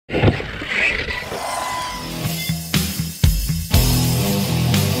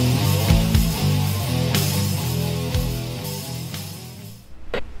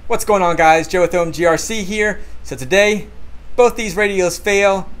What's going on, guys? Joe with OMGRC here. So today, both these radios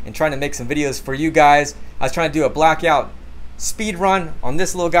fail and trying to make some videos for you guys. I was trying to do a blackout speed run on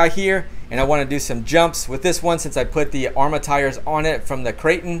this little guy here, and I want to do some jumps with this one since I put the Arma tires on it from the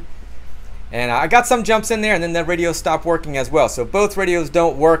Creighton. And I got some jumps in there, and then the radio stopped working as well. So both radios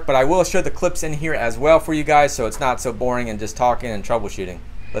don't work, but I will show the clips in here as well for you guys so it's not so boring and just talking and troubleshooting.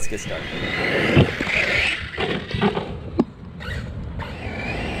 Let's get started.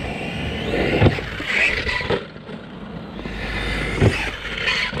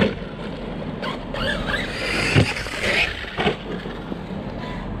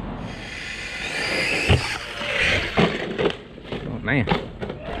 Oh man.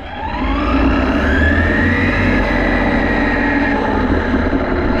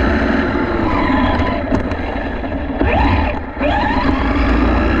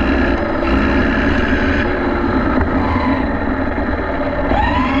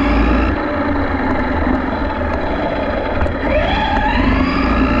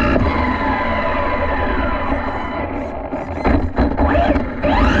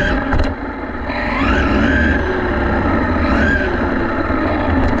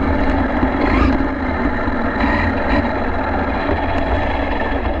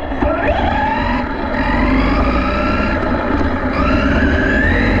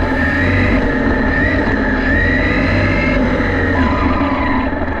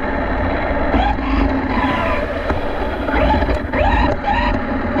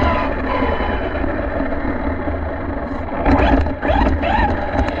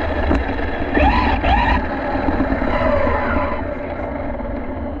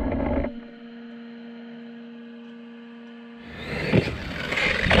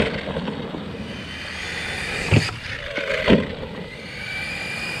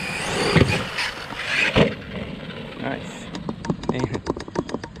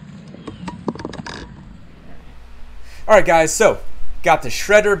 Alright guys, so got the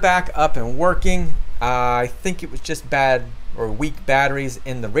shredder back up and working. I think it was just bad or weak batteries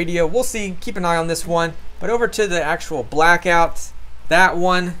in the radio. We'll see, keep an eye on this one. But over to the actual blackout, that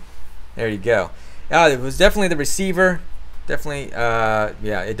one, there you go. It was definitely the receiver, definitely,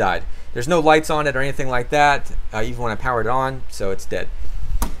 yeah, it died. There's no lights on it or anything like that, even when I powered it on, so it's dead.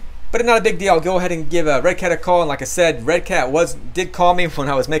 But not a big deal. I'll go ahead and give Redcat a call, and like I said, Redcat did call me when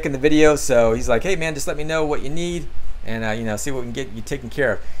I was making the video, so he's like, hey man, just let me know what you need, and you know, see what we can get you taken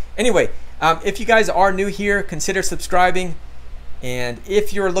care of. Anyway, if you guys are new here, consider subscribing, and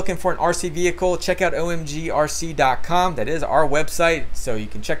if you're looking for an RC vehicle, check out OMGRC.com. That is our website, so you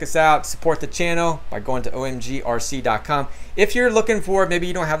can check us out, support the channel by going to OMGRC.com. If you're looking for, maybe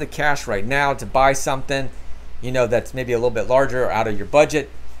you don't have the cash right now to buy something, you know, that's maybe a little bit larger or out of your budget,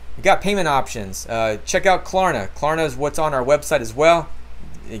 we got payment options. Check out Klarna. Klarna is what's on our website as well.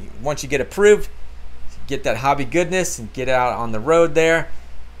 Once you get approved, get that hobby goodness and get out on the road there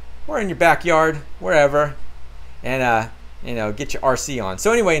or in your backyard, wherever, and you know, get your RC on.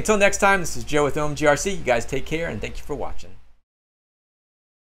 So anyway, until next time, this is Joe with OMGRC. You guys take care, and thank you for watching.